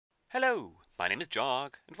Hello, my name is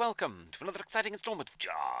Jahg, and welcome to another exciting installment of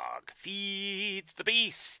Jahg Feeds the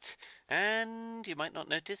Beast. And you might not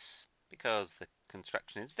notice, because the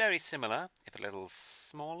construction is very similar, if a little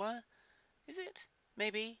smaller. Is it?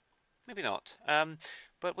 Maybe? Maybe not.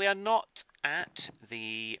 But we are not at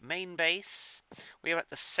the main base. We are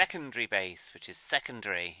at the secondary base, which is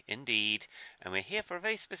secondary indeed. And we're here for a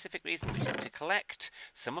very specific reason, which is to collect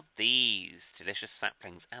some of these delicious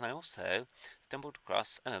saplings. And I also stumbled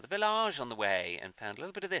across another village on the way and found a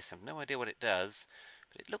little bit of this. I have no idea what it does,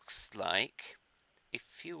 but it looks like a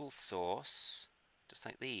fuel source, just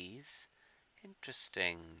like these.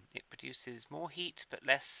 Interesting. It produces more heat but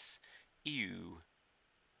less ew.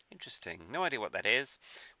 Interesting. No idea what that is.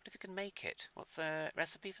 What if you can make it? What's the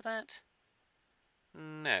recipe for that?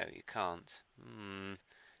 No, you can't.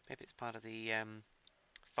 Maybe it's part of the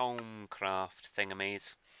Thaumcraft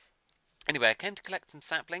thingamaze. Anyway, I came to collect some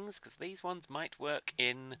saplings because these ones might work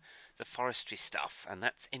in the forestry stuff, and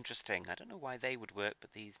that's interesting. I don't know why they would work,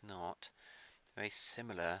 but these not. Very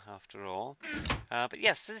similar, after all. But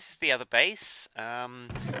yes, this is the other base.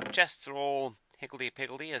 Chests are all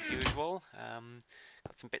higgledy-piggledy, as usual.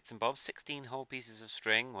 Got some bits and bobs, 16 whole pieces of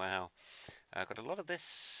string, wow. Got a lot of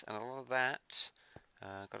this and a lot of that.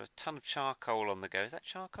 Got a ton of charcoal on the go. Is that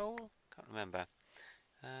charcoal? Can't remember.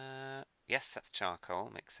 Yes, that's charcoal,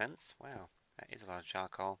 makes sense. Wow, that is a lot of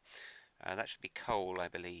charcoal. That should be coal, I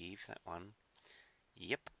believe, that one.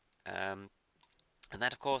 Yep. And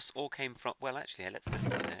that, of course, all came from, well, actually, let's listen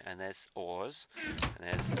to it. And there's ores, and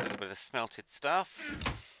there's a little bit of smelted stuff.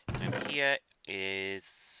 And here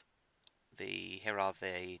are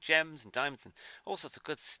the gems and diamonds and all sorts of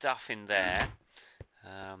good stuff in there.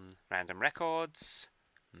 Random records,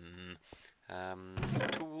 some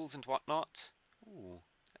tools and whatnot. Ooh,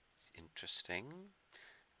 that's interesting.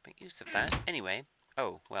 Make use of that. Anyway,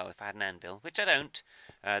 oh, well, if I had an anvil, which I don't,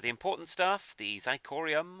 the important stuff, the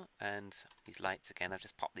zirconium and these lights again, I've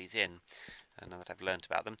just popped these in now that I've learnt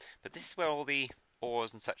about them. But this is where all the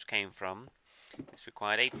ores and such came from. This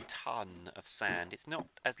required a ton of sand. It's not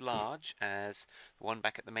as large as the one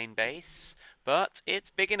back at the main base, but it's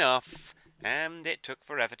big enough, and it took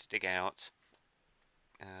forever to dig out.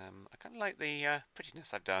 I kind of like the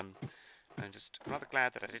prettiness I've done. I'm just rather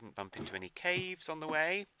glad that I didn't bump into any caves on the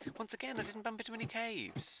way. Once again, I didn't bump into any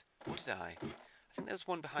caves. Or did I? I think there was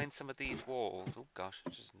one behind some of these walls. Oh gosh,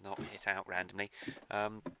 I just not hit out randomly.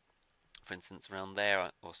 For instance, around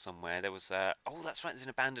there or somewhere, there was oh, that's right, there's an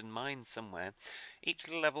abandoned mine somewhere. Each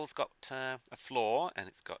little level's got a floor, and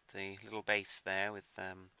it's got the little base there with,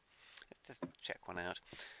 let's just check one out,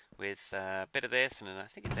 with a bit of this, and I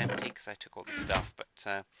think it's empty because I took all the stuff,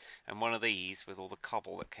 but, and one of these with all the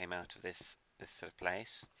cobble that came out of this sort of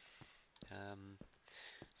place.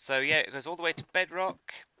 So yeah, it goes all the way to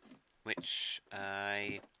bedrock, which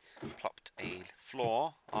I plopped a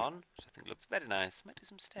floor on, which I think looks very nice. Might do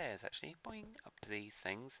some stairs actually, boing, up to these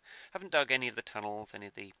things. Haven't dug any of the tunnels, any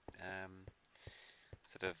of the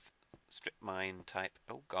sort of strip mine type,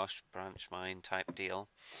 oh gosh, branch mine type deal.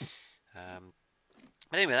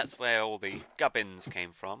 But anyway, that's where all the gubbins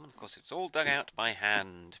came from. And of course, it's all dug out by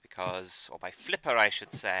hand, because, or by flipper, I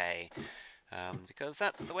should say. Because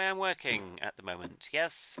that's the way I'm working at the moment.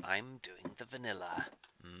 Yes, I'm doing the vanilla.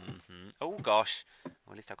 Oh gosh.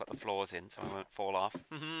 Well, at least I've got the floors in, so I won't fall off.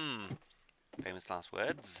 Famous last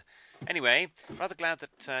words. Anyway, rather glad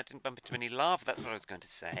that I didn't bump into any lava. That's what I was going to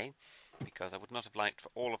say, because I would not have liked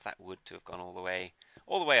for all of that wood to have gone all the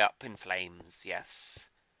way up in flames. Yes,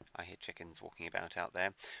 I hear chickens walking about out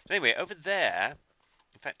there. But anyway, over there.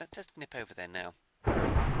 In fact, let's just nip over there now.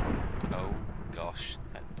 Oh gosh,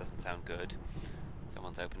 that doesn't sound good.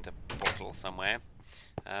 Someone's opened a portal somewhere.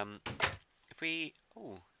 If we...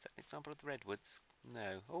 oh, is that an example of the redwoods?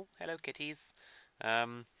 No. Oh, hello kitties.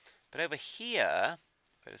 But over here,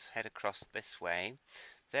 if I just head across this way,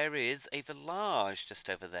 there is a village just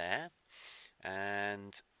over there.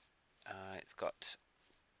 And it's got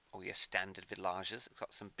all your standard villages. It's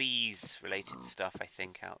got some bees-related stuff, I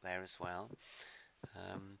think, out there as well.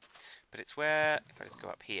 But it's where, if I just go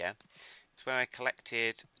up here, it's where I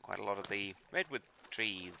collected quite a lot of the redwood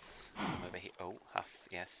trees from over here. Oh, huff,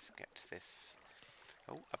 yes, get this.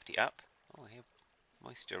 Oh, uppity up. Oh, I hear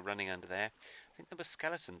moisture running under there. I think there were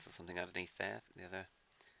skeletons or something underneath there the other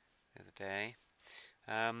day.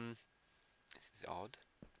 This is odd.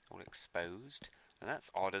 All exposed. And that's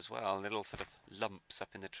odd as well. Little sort of lumps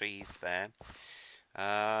up in the trees there.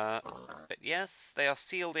 But yes, they are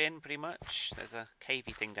sealed in pretty much. There's a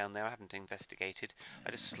cavey thing down there I haven't investigated.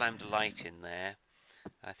 I just slammed a light in there.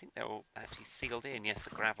 I think they're all actually sealed in. Yes, the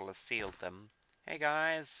gravel has sealed them. Hey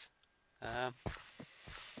guys!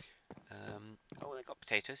 Oh, they got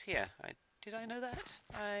potatoes here. Did I know that?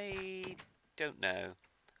 I don't know.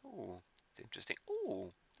 Oh, it's interesting.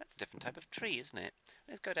 Oh, that's a different type of tree, isn't it?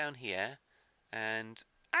 Let's go down here and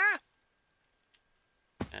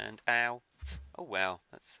and ow. Oh well,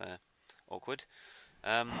 that's awkward.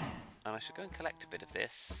 And I should go and collect a bit of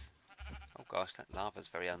this. Oh gosh, that lava's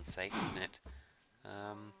very unsafe, isn't it?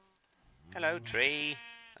 Hello, tree.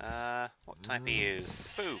 What type are you?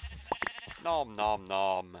 Poof. Nom nom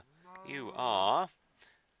nom. You are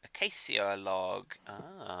acacia log.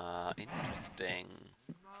 Ah, interesting.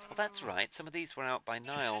 Well, that's right. Some of these were out by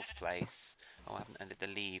Niall's place. Oh, I haven't added the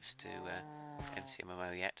leaves to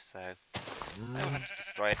MCMMO yet, so I will have to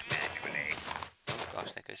destroy it manually. Oh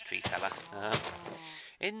gosh, there goes Tree Teller.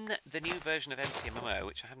 In the new version of MCMMO,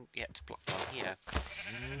 which I haven't yet blocked on here,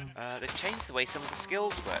 they've changed the way some of the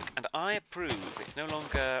skills work, and I approve. It's no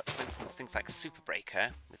longer, for instance, things like Super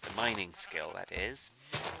Breaker, with the mining skill, that is.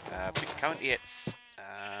 But currently it's,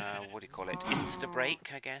 what do you call it?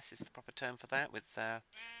 Insta-break, I guess, is the proper term for that, with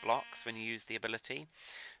blocks when you use the ability.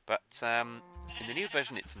 But in the new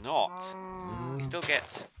version it's not. You still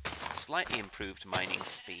get slightly improved mining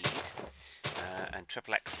speed, and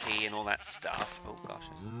triple XP and all that stuff. Oh gosh,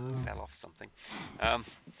 I just fell off something.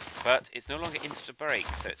 But it's no longer insta-break,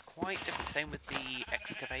 so it's quite different. Same with the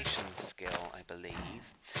excavation skill, I believe.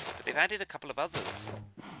 But they've added a couple of others,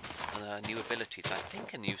 new abilities. I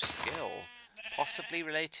think a new skill, possibly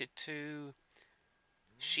related to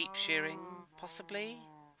sheep shearing, possibly?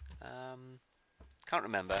 Can't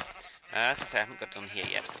remember. As I say, I haven't got done here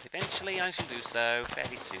yet, but eventually I shall do so,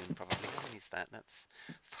 fairly soon probably. How many is that? That's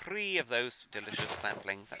 3 of those delicious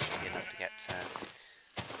saplings. That should be enough to get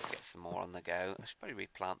some more on the go. I should probably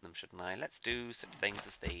replant them, shouldn't I? Let's do such things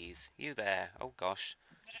as these. You there. Oh gosh.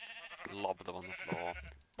 Just lob them on the floor.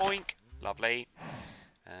 Boink! Lovely.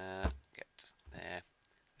 Get there.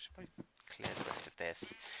 I should probably clear the rest of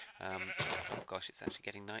this. Oh gosh, it's actually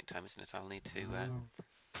getting night time, isn't it? I'll need to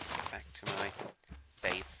get back to my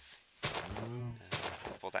base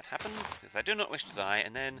before that happens, because I do not wish to die.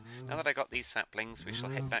 And then, now that I got these saplings, we shall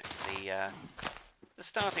head back to the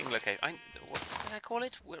starting location. What did I call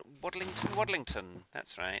it? Waddlington.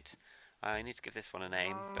 That's right. I need to give this one a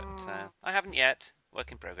name, but I haven't yet.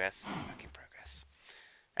 Work in progress. Work in progress.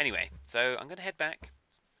 Anyway, so I'm going to head back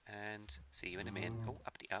and see you in a minute. Oh,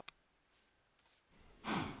 uppity up.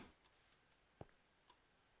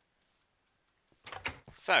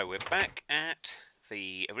 So, we're back at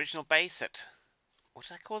the original base at... What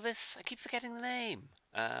did I call this? I keep forgetting the name.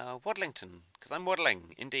 Waddlington, because I'm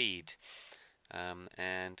waddling, indeed.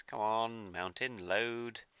 And come on, mountain,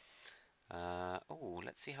 load. Oh,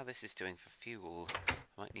 let's see how this is doing for fuel.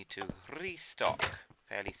 I might need to restock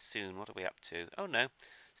fairly soon. What are we up to? Oh no,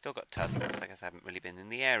 still got tons. I guess I haven't really been in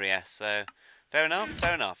the area, so fair enough,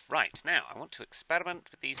 fair enough. Right, now I want to experiment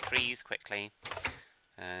with these trees quickly.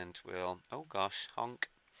 And we'll, oh gosh, honk.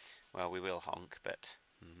 Well, we will honk, but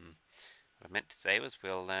what I meant to say was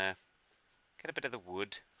we'll get a bit of the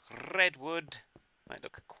wood. Redwood might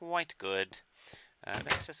look quite good.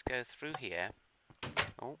 Let's just go through here.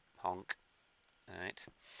 Oh, honk. Alright.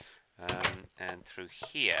 And through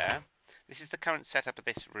here. This is the current setup of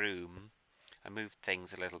this room. I moved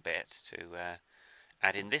things a little bit to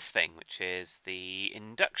add in this thing, which is the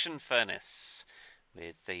induction furnace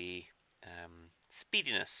with the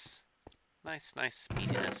speediness. Nice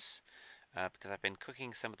speediness. Because I've been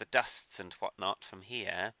cooking some of the dusts and whatnot from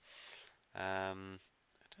here. I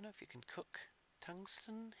don't know if you can cook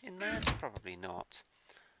tungsten in that? Probably not.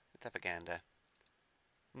 Let's have a gander.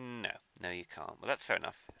 No, you can't. Well, that's fair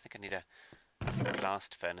enough. I think I need a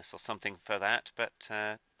blast furnace or something for that, but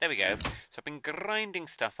there we go. So I've been grinding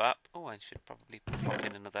stuff up. Oh, I should probably pop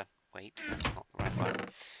in another... Wait, that's not the right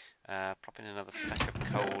one. Pop in another stack of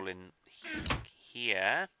coal in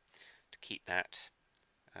here to keep that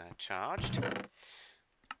charged.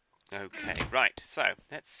 Okay, right, so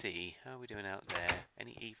let's see. How are we doing out there?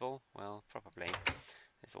 Any evil? Well, probably.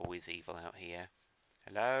 There's always evil out here.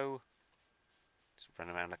 Hello? Just run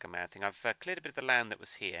around like a mad thing. I've cleared a bit of the land that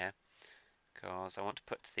was here because I want to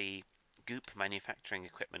put the goop manufacturing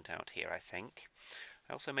equipment out here, I think.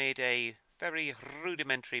 I also made a very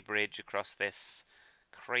rudimentary bridge across this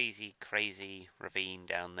crazy ravine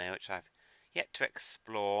down there, which I've yet to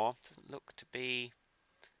explore. Doesn't look to be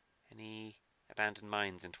any abandoned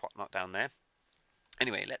mines and whatnot down there.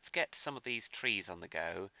 Anyway, let's get some of these trees on the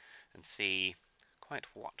go and see quite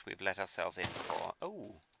what we've let ourselves in for.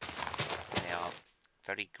 Oh, they are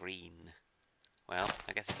very green. Well,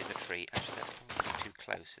 I guess it is a tree. Actually, that's probably too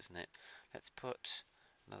close, isn't it? Let's put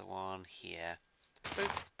another one here.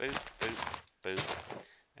 Boop, boop, boop, boop.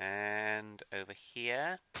 And over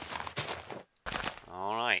here.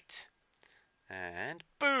 Alright. And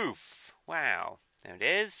boof! Wow. There it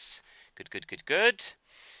is. Good, good, good, good.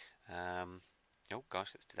 Oh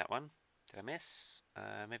gosh, let's do that one. Did I miss?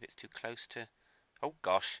 Maybe it's too close to... Oh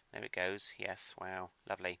gosh, there it goes. Yes, wow,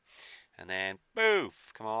 lovely. And then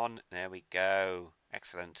boof! Come on, there we go.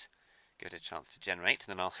 Excellent. Give it a chance to generate,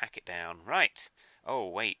 and then I'll hack it down. Right. Oh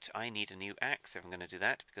wait, I need a new axe if I'm going to do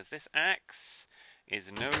that, because this axe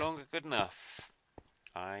is no longer good enough.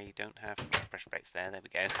 I don't have pressure plates there. There we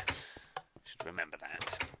go. Should remember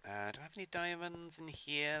that. Do I have any diamonds in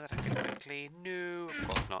here that I can quickly... No, of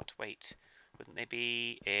course not. Wait, wouldn't they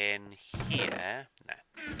be in here? No.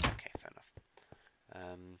 Okay, fair enough.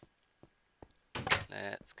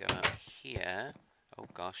 Let's go out here. Oh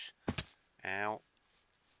gosh. Ow.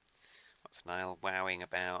 What's Niall wowing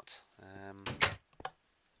about?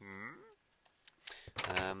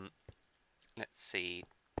 Let's see.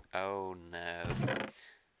 Oh no.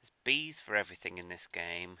 There's bees for everything in this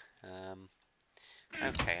game.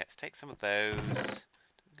 Okay, let's take some of those.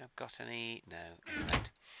 Don't think I've got any. No, alright.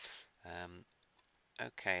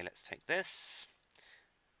 Okay, let's take this.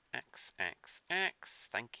 Axe, axe, axe.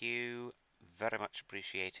 Thank you. Very much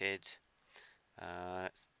appreciated.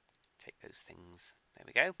 Let's take those things. There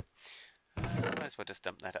we go. Might as well just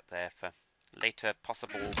dump that up there for later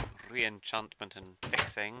possible re-enchantment and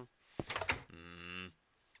fixing.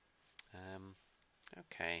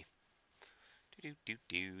 Okay.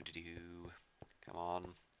 Do-do-do-do-do-do. Come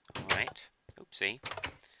on. Alright. Oopsie.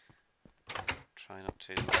 Try not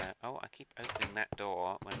to... oh, I keep opening that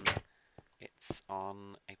door when it's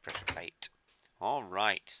on a pressure plate.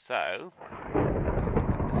 Alright, so... For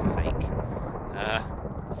goodness sake.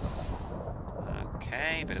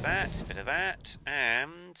 Okay, bit of that,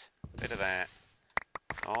 and bit of that.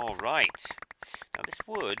 Alright. Now this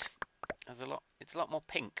wood has it's a lot more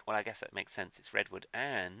pink. Well, I guess that makes sense. It's redwood,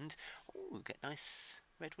 and ooh, get nice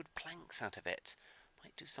redwood planks out of it.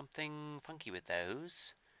 Might do something funky with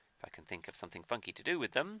those, if I can think of something funky to do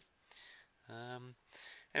with them.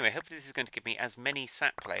 Anyway, hopefully this is going to give me as many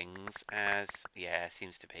saplings as, yeah,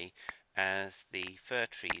 seems to be, as the fir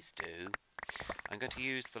trees do. I'm going to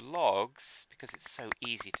use the logs, because it's so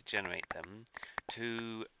easy to generate them,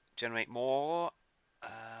 to generate more,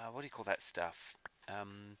 what do you call that stuff?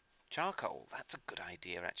 Charcoal. That's a good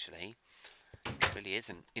idea, actually. It really is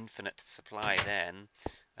an infinite supply then.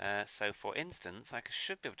 So, for instance, I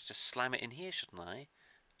should be able to just slam it in here, shouldn't I?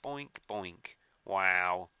 Boink, boink.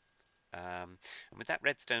 Wow. And with that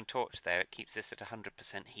redstone torch there, it keeps this at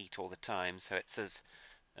 100% heat all the time, so it's as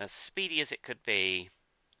speedy as it could be.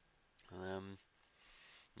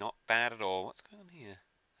 Not bad at all. What's going on here?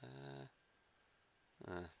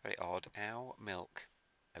 Very odd. Ow, milk.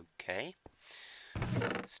 Okay.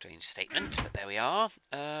 Strange statement, but there we are.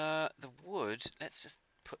 The wood, let's just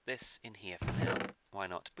put this in here for now. Why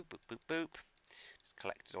not? Boop, boop, boop, boop. Just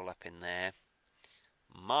collect it all up in there.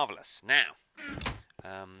 Marvellous. Now,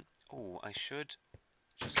 oh, I should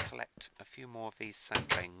just collect a few more of these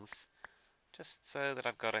saplings, just so that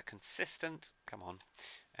I've got a consistent, come on,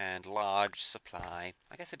 and large supply.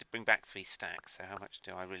 I guess I did bring back 3 stacks, so how much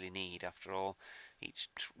do I really need after all? Each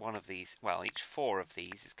one of these, well, each 4 of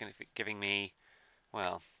these is going to be giving me,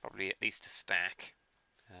 well, probably at least a stack.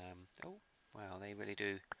 Oh, wow, they really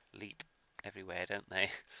do leap everywhere, don't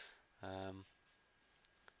they?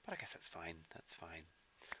 But I guess that's fine, that's fine.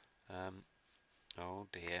 Oh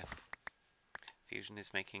dear. Fusion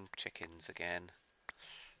is making chickens again.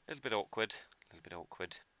 A little bit awkward, a little bit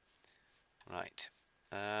awkward. Right.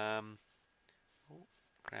 Oh,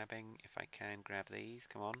 grabbing, if I can grab these,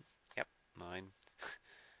 come on. Yep, mine.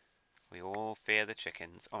 We all fear the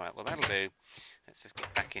chickens. Alright, well that'll do. Let's just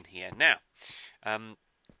get back in here. Now,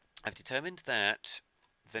 I've determined that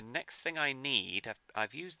the next thing I need,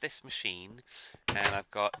 I've used this machine, and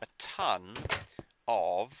I've got a ton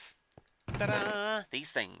of, ta-da,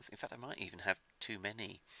 these things. In fact, I might even have too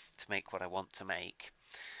many to make what I want to make,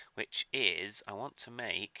 which is, I want to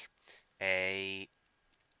make a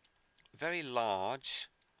very large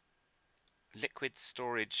liquid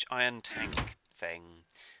storage iron tank thing.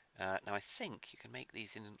 Now I think you can make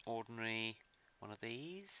these in an ordinary one of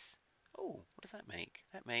these. Oh, what does that make?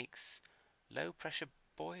 That makes low pressure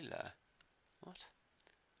boiler. What?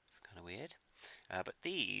 That's kind of weird. But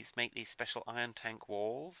these make these special iron tank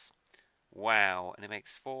walls. Wow, and it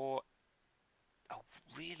makes 4... Oh,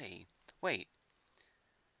 really? Wait.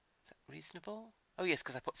 Is that reasonable? Oh yes,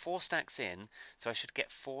 because I put 4 stacks in, so I should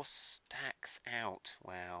get 4 stacks out.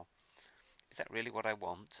 Wow. Is that really what I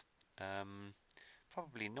want?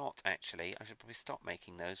 Probably not, actually. I should probably stop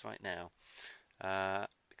making those right now.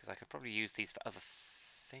 Because I could probably use these for other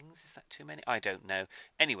things. Is that too many? I don't know.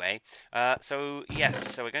 Anyway, so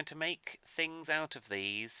yes, so we're going to make things out of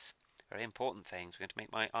these. Very important things. We're going to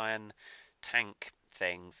make my iron tank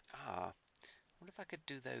things. I wonder if I could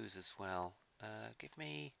do those as well. Give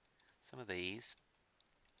me some of these.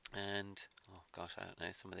 And, oh gosh, I don't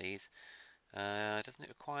know, some of these. Doesn't it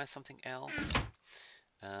require something else?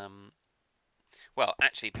 Well,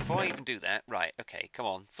 actually, before I even do that, right, okay, come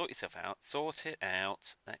on, sort yourself out. Sort it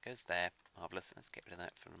out. That goes there. Marvellous. Let's get rid of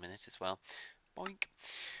that for a minute as well. Boink.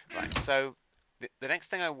 Right, so the next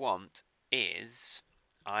thing I want is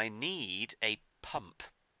I need a pump,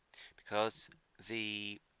 because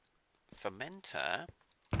the fermenter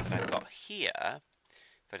that I've got here,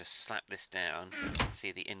 if I just slap this down so you can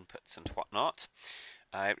see the inputs and whatnot,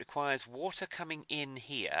 it requires water coming in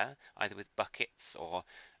here, either with buckets or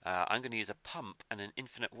I'm going to use a pump and an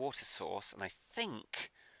infinite water source, and I think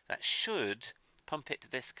that should pump it to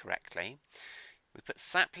this correctly. We put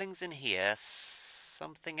saplings in here,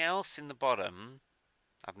 something else in the bottom.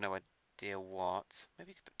 I've no idea what.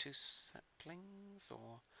 Maybe you could put 2 saplings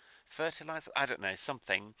or fertilizer. I don't know,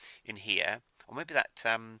 something in here. Or maybe that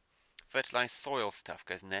fertilized soil stuff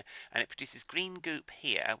goes in there, and it produces green goop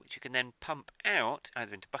here, which you can then pump out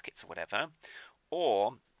either into buckets or whatever,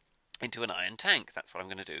 or into an iron tank. That's what I'm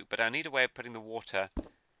going to do. But I need a way of putting the water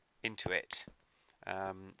into it.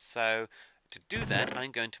 So to do that,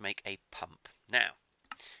 I'm going to make a pump. Now,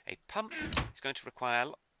 a pump is going to require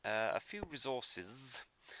a few resources.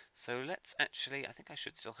 So let's actually, I think I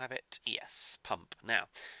should still have it. Yes, pump. Now,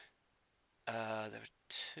 there are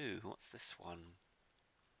 2. What's this one?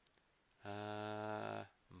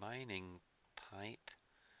 Mining pipe,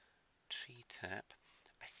 tree tap.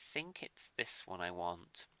 I think it's this one I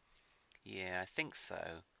want. Yeah, I think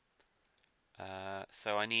so.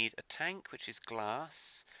 So I need a tank, which is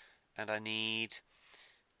glass, and I need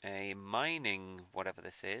a mining, whatever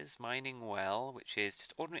this is, mining well, which is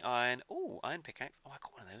just ordinary iron. Oh, iron pickaxe. Oh, I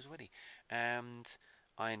got one of those already. And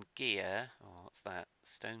iron gear. Oh, what's that?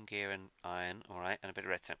 Stone gear and iron. All right, and a bit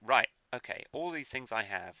of redstone. Right. Okay. All these things I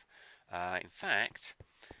have. In fact,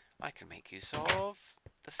 I can make use of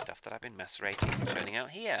the stuff that I've been macerating and churning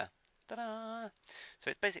out here. Ta-da! So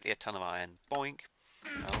it's basically a ton of iron. Boink.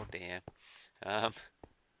 Oh dear.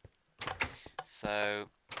 So,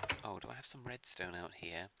 oh, do I have some redstone out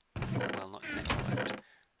here? Well, not in that.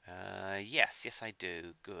 Yes, I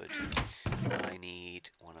do. Good. I need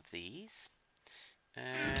one of these.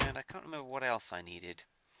 And I can't remember what else I needed.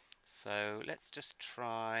 So let's just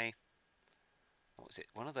try, what was it?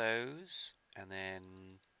 One of those, and then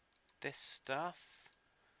this stuff,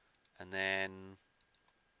 and then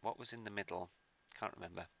what was in the middle? Can't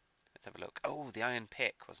remember. Let's have a look. Oh, the iron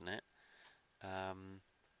pick, wasn't it?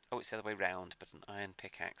 Oh, it's the other way round, but an iron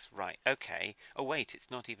pickaxe. Right, okay. Oh, wait,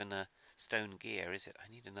 it's not even a stone gear, is it?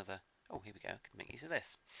 I need another. Oh, here we go. I can make use of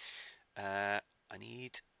this. I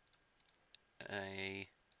need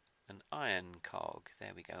an iron cog.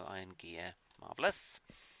 There we go, iron gear. Marvellous.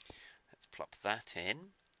 Let's plop that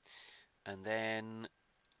in. And then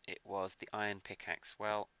it was the iron pickaxe.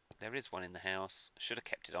 Well, there is one in the house. Should have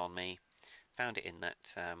kept it on me. Found it in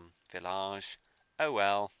that village. Oh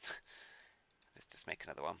well. Let's just make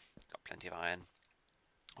another one. Got plenty of iron.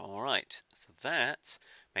 Alright, so that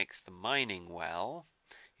makes the mining well.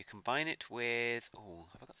 You combine it with... Oh,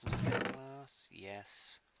 have I got some spare glass?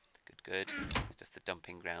 Yes. Good. It's just the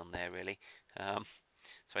dumping ground there, really.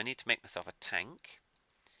 So I need to make myself a tank.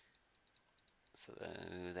 So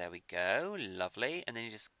there we go. Lovely. And then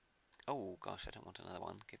you just... Oh, gosh, I don't want another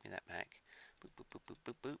one. Give me that back. Boop, boop, boop,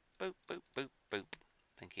 boop, boop, boop, boop, boop, boop, boop.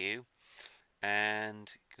 Thank you.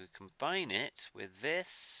 And you combine it with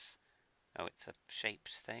this. Oh, it's a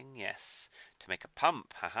shaped thing, yes. To make a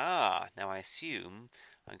pump, haha. Now I assume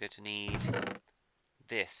I'm going to need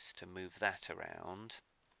this to move that around.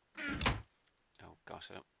 Oh gosh,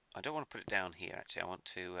 I don't want to put it down here actually. I want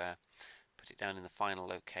to put it down in the final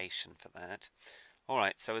location for that.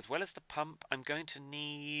 Alright, so as well as the pump, I'm going to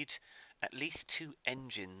need at least 2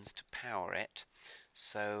 engines to power it.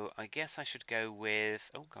 So I guess I should go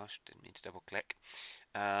with, oh gosh, didn't mean to double click,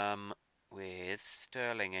 with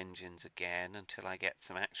Stirling engines again until I get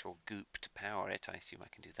some actual goop to power it. I assume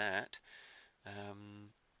I can do that.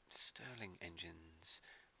 Stirling engines.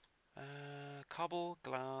 Cobble,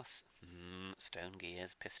 glass, stone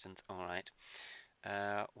gears, pistons, alright.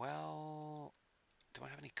 Well, do I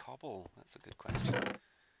have any cobble? That's a good question.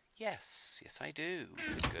 Yes I do.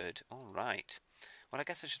 Good. Alright. Well, I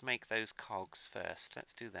guess I should make those cogs first.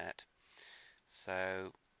 Let's do that.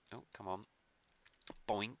 So, oh, come on.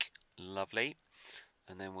 Boink. Lovely.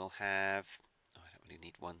 And then we'll have... Oh, I don't really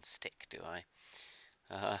need 1 stick, do I?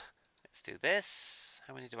 Let's do this.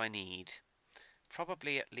 How many do I need?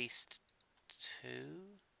 Probably at least 2.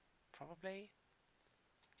 Probably.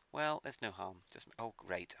 Well, there's no harm. Just oh,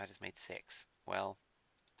 great! I just made 6. Well,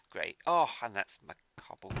 great. Oh, and that's my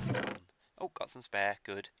cobble. Oh, got some spare.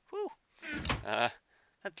 Good. Whew.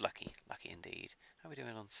 That's lucky. Lucky indeed. How are we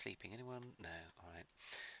doing on sleeping? Anyone? No. All right.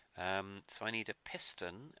 So I need a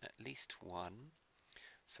piston, at least 1.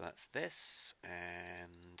 So that's this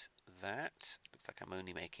and that. Looks like I'm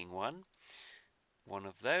only making 1. 1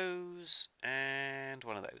 of those and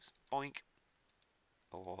 1 of those. Boink.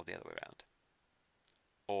 Or the other way around.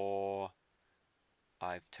 Or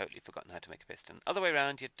I've totally forgotten how to make a piston. Other way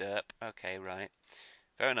around, you derp. Okay, right.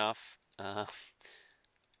 Fair enough. In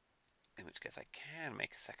which case I can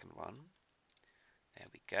make a second one. There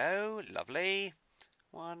we go. Lovely.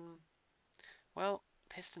 1. Well,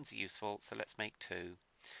 pistons are useful, so let's make 2.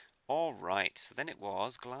 Alright, so then it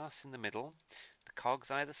was glass in the middle, the cogs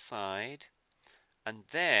either side, and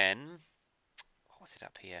then, what was it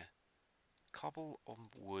up here? Cobble or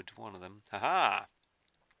wood, one of them. Haha!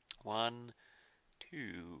 1,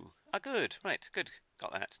 2. Ah, good. Right, good.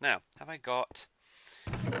 Got that. Now, have I got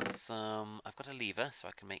some... I've got a lever, so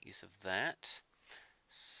I can make use of that.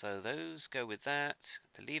 So those go with that.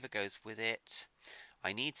 The lever goes with it.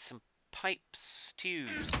 I need some pipes,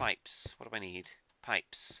 tubes, pipes. What do I need?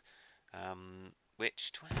 Pipes.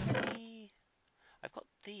 Which, do I have any? I've got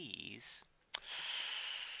these.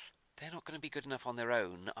 They're not going to be good enough on their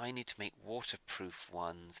own. I need to make waterproof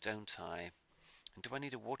ones, don't I? And do I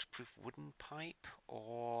need a waterproof wooden pipe?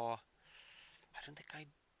 Or... I don't think I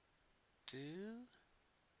do.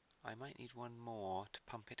 I might need one more to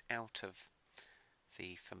pump it out of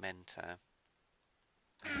the fermenter.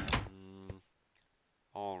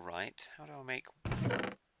 Alright, how do I make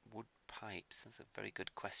wood pipes? That's a very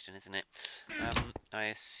good question, isn't it? I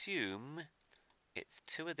assume it's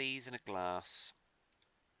 2 of these in a glass,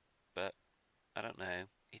 but I don't know.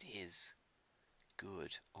 It is.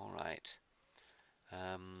 Good. Alright.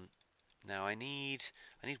 Now I need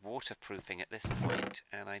waterproofing at this point,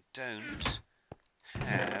 and I don't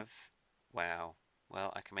have... Wow.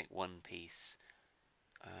 Well, I can make 1 piece.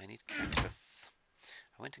 I need cactus.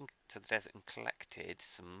 I went into the desert and collected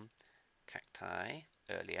some cacti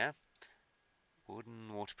earlier.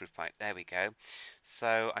 Wooden waterproof pipe. There we go.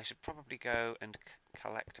 So I should probably go and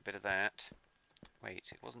collect a bit of that.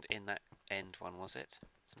 Wait, it wasn't in that end one, was it?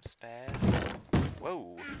 Some spares.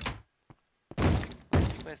 Whoa.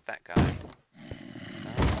 Where's that guy?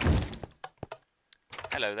 Oh.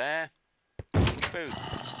 Hello there. Booth.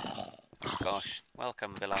 Oh gosh.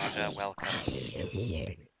 Welcome, villager. Welcome.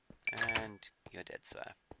 And you're dead,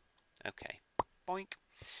 sir. Okay. Boink.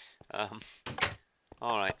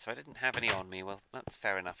 Alright, so I didn't have any on me. Well, that's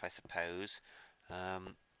fair enough, I suppose.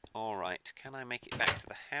 Alright, can I make it back to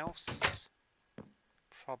the house?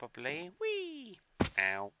 Probably. Whee!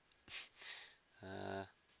 Ow.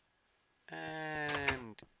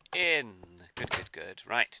 And in. Good, good, good.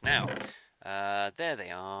 Right, now, there they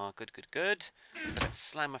are. Good, good, good. So let's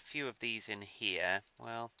slam a few of these in here.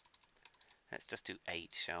 Well, let's just do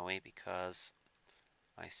 8, shall we? Because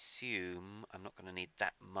I assume I'm not going to need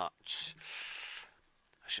that much.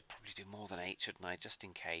 I should probably do more than 8, shouldn't I? Just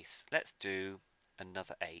in case. Let's do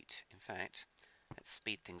another 8. In fact, let's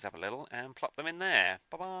speed things up a little and plop them in there.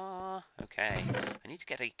 Ba-ba! Okay. I need to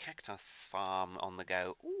get a cactus farm on the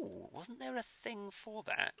go. Ooh, wasn't there a thing for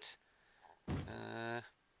that?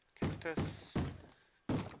 Cactus...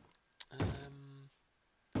 no,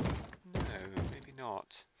 maybe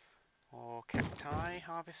not. Or cacti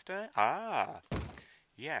harvester? Ah!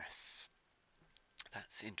 Yes.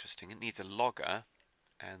 That's interesting. It needs a logger.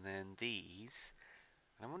 And then these.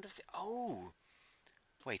 And I wonder if... oh!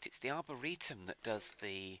 Wait, it's the Arboretum that does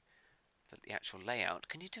the actual layout.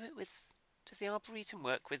 Can you do it with... Does the Arboretum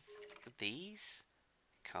work with these?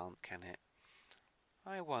 It can't, can it?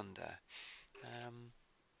 I wonder.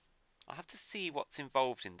 I'll have to see what's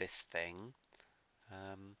involved in this thing.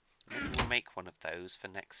 Maybe we'll make one of those for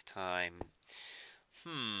next time.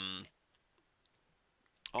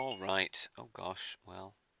 Alright. Oh gosh.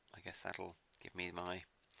 Well, I guess that'll give me my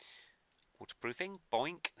waterproofing.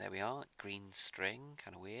 Boink. There we are. Green string.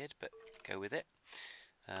 Kind of weird, but go with it.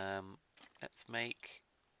 Let's make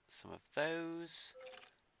some of those.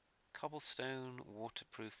 Cobblestone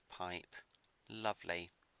waterproof pipe.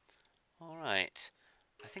 Lovely. Alright.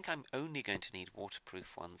 I think I'm only going to need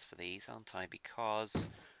waterproof ones for these, aren't I? Because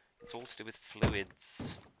it's all to do with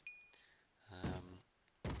fluids.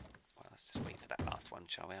 Well, let's just wait for that last one,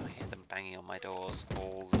 shall we? I hear them banging on my doors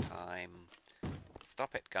all the time.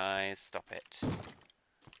 Stop it, guys. Stop it.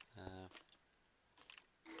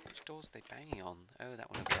 Which doors are they banging on? Oh, that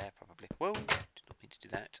one over there, probably. Whoa! Did not mean to do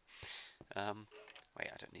that. Wait,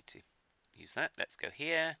 I don't need to use that. Let's go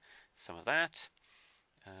here. Some of that.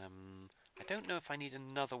 I don't know if I need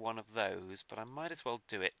another one of those, but I might as well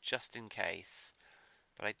do it just in case.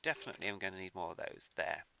 But I definitely am going to need more of those.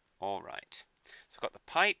 There. All right. So I've got the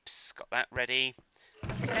pipes, got that ready.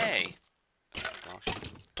 Okay. Oh gosh,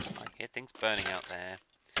 I hear things burning out there,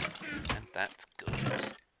 and that's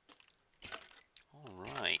good. All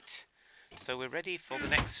right. So we're ready for the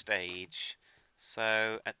next stage.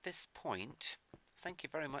 So at this point, thank you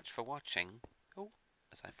very much for watching. Oh,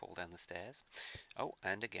 as I fall down the stairs. Oh,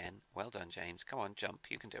 and again, well done, James. Come on, jump.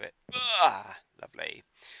 You can do it. Ah, lovely.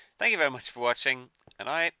 Thank you very much for watching, and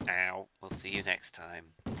we'll see you next time.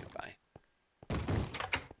 Goodbye.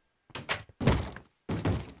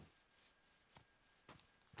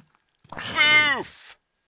 Boof!